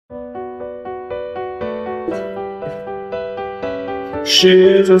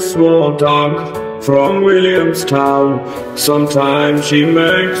She's a small dog from Williamstown. Sometimes she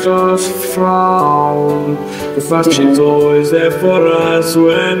makes us frown, but she's always there for us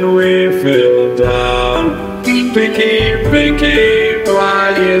when we feel down. Pinky, Pinky,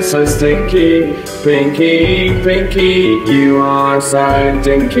 why you so stinky? Pinky, Pinky, you are so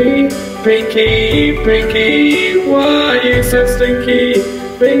stinky. Pinky, Pinky, why you so stinky?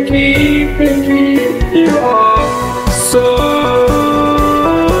 Pinky, Pinky, you are so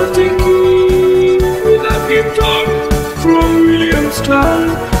stinky. We love you, dog from Williamstown.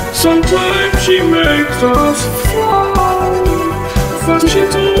 Sometimes she makes us frown, but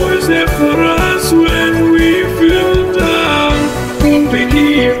she's always there for us when we feel down.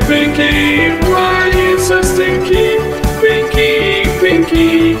 Pinky, Pinky, why you so stinky? Pinky,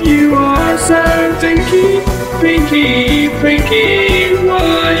 Pinky, you are so stinky. Pinky, Pinky,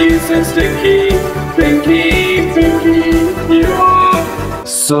 why you so stinky? Pinky, Pinky, you are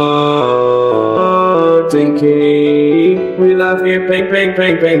so stinky. We love you, pink, pink,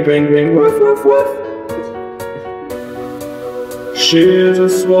 pink, pink, pink, pink, woof, woof, woof. She's a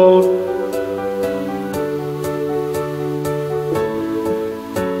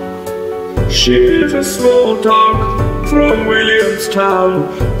small dog from Williamstown.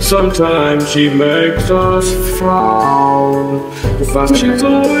 Sometimes she makes us frown, but she's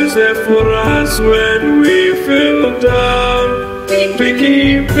always there for us when we feel down.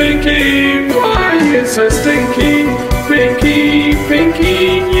 Pinky, Pinky, why you so stinky? Pinky,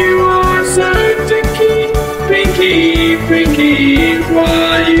 Pinky, you are so stinky. Pinky, Pinky,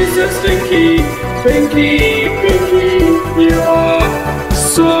 why you so stinky? Pinky, Pinky, you are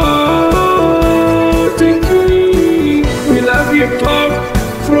so stinky. We love you, dog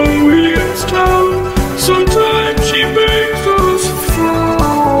from Williamstown. Sometimes she makes us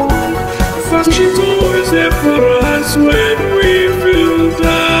frown, but she's always there for us when we feel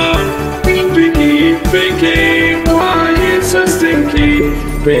down. Pinky, Pinky, why you so stinky?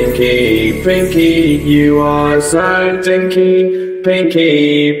 Pinky, Pinky, you are so stinky.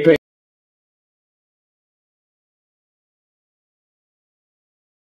 Pinky, Pinky.